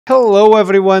Hello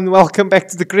everyone, welcome back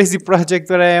to the crazy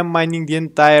project where I am mining the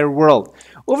entire world.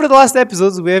 Over the last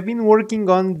episodes we have been working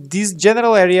on this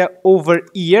general area over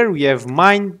here. We have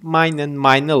mine and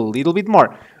mine a little bit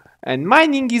more. And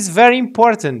mining is very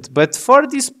important, but for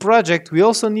this project we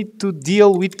also need to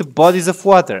deal with the bodies of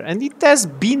water. And it has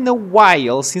been a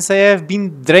while since I have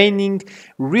been draining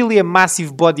really a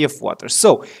massive body of water.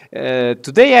 So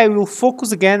today I will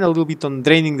focus again a little bit on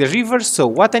draining the river. So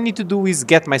what I need to do is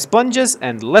get my sponges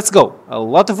and let's go. A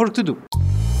lot of work to do.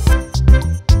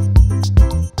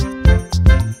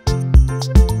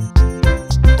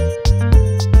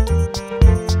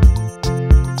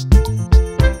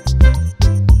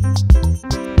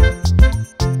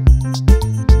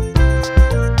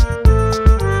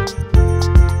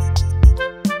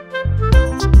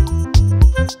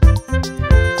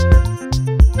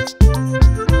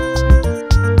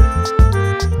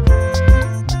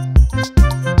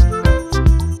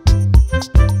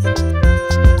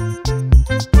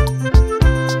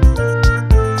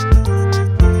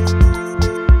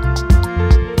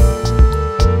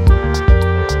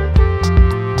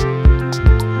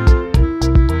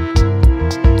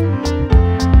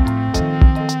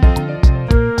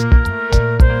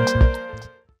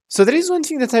 So there is one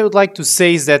thing that I would like to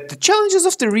say is that the challenges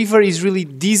of the river is really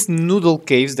these noodle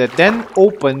caves that then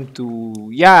open to,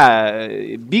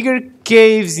 bigger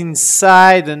caves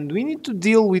inside, and we need to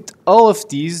deal with all of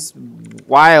these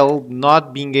while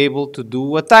not being able to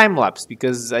do a time lapse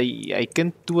because I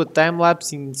can't do a time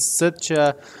lapse in such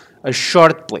a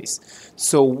short place.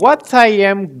 So what I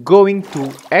am going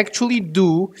to actually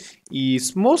do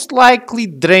is most likely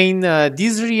drain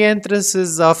these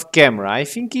re-entrances of camera. I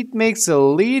think it makes a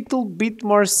little bit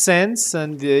more sense,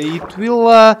 and it will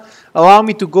allow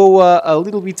me to go a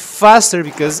little bit faster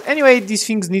because anyway these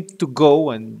things need to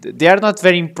go and they are not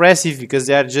very impressive because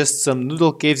they are just some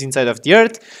noodle caves inside of the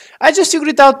earth. I just figured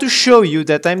it out to show you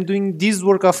that I'm doing this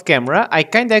work off camera. I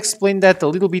kinda explained that a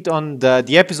little bit on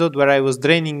the episode where I was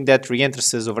draining that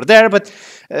re-entrances over there, but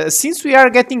since we are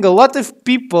getting a lot of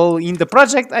people in the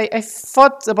project, I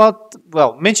thought about,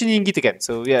 well, mentioning it again.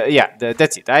 So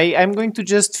that's it. I'm going to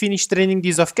just finish training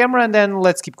this off camera and then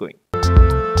let's keep going.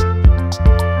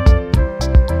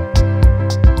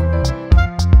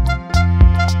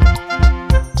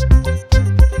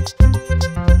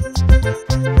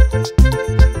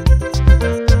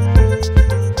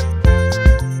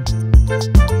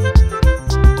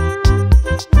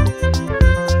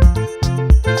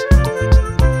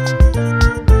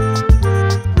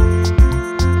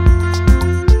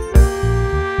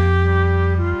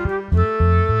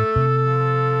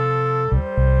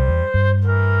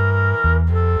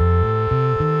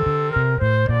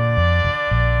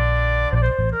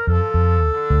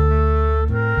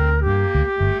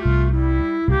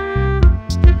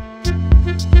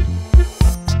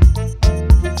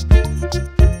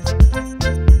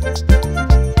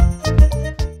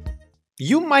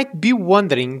 You might be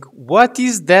wondering, what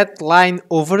is that line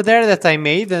over there that I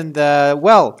made? And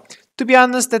well, to be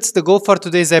honest, that's the goal for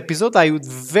today's episode. I would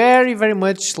very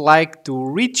much like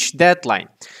to reach that line.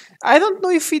 I don't know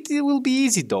if it will be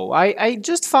easy though. I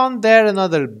just found there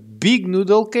another big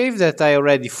noodle cave that I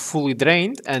already fully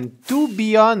drained, and to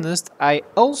be honest, I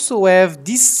also have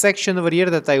this section over here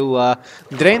that I will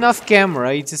drain off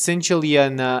camera. It's essentially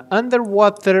an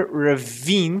underwater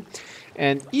ravine.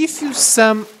 And if you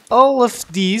sum all of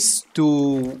these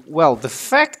to, well, the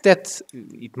fact that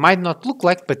it might not look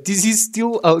like, but this is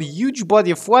still a huge body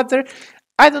of water,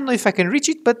 I don't know if I can reach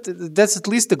it, but that's at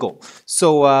least the goal.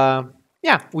 So,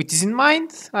 with this in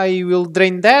mind, I will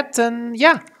drain that and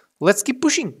let's keep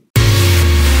pushing.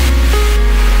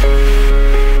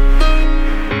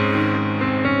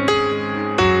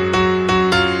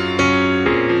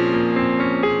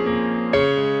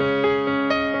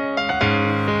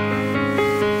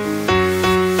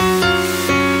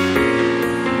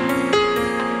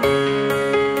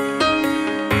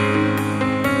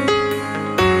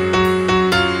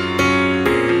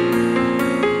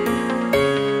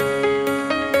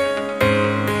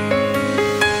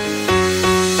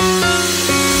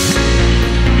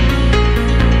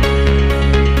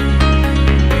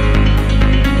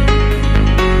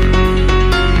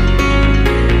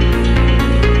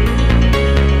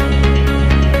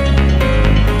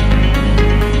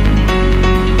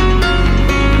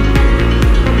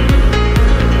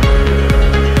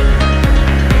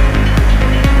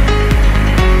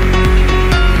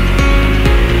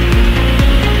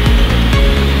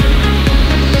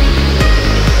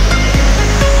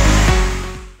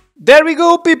 There we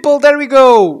go, people, there we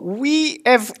go. We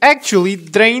have actually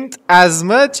drained as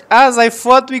much as I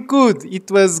thought we could.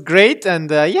 It was great, and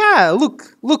yeah,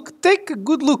 look, take a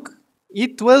good look.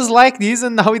 It was like this,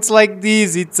 and now it's like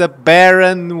this. It's a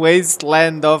barren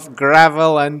wasteland of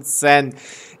gravel and sand.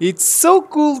 It's so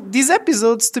cool. These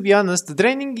episodes, to be honest, the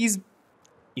draining is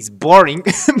boring,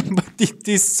 but it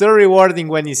is so rewarding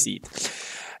when you see it.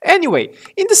 Anyway,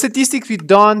 in the statistics we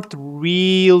don't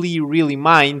really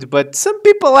mind, but some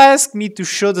people ask me to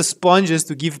show the sponges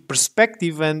to give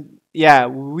perspective, and yeah,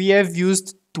 we have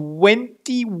used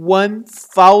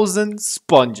 21,000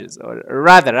 sponges, or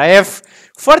rather, I have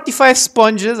 45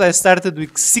 sponges. I started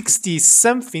with 60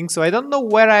 something, so I don't know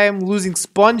where I am losing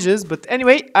sponges, but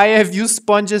anyway, I have used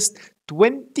sponges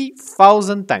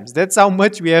 20,000 times. That's how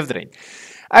much we have drained.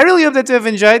 I really hope that you have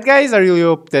enjoyed, guys. I really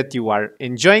hope that you are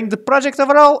enjoying the project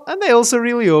overall, and I also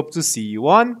really hope to see you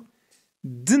on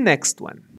the next one.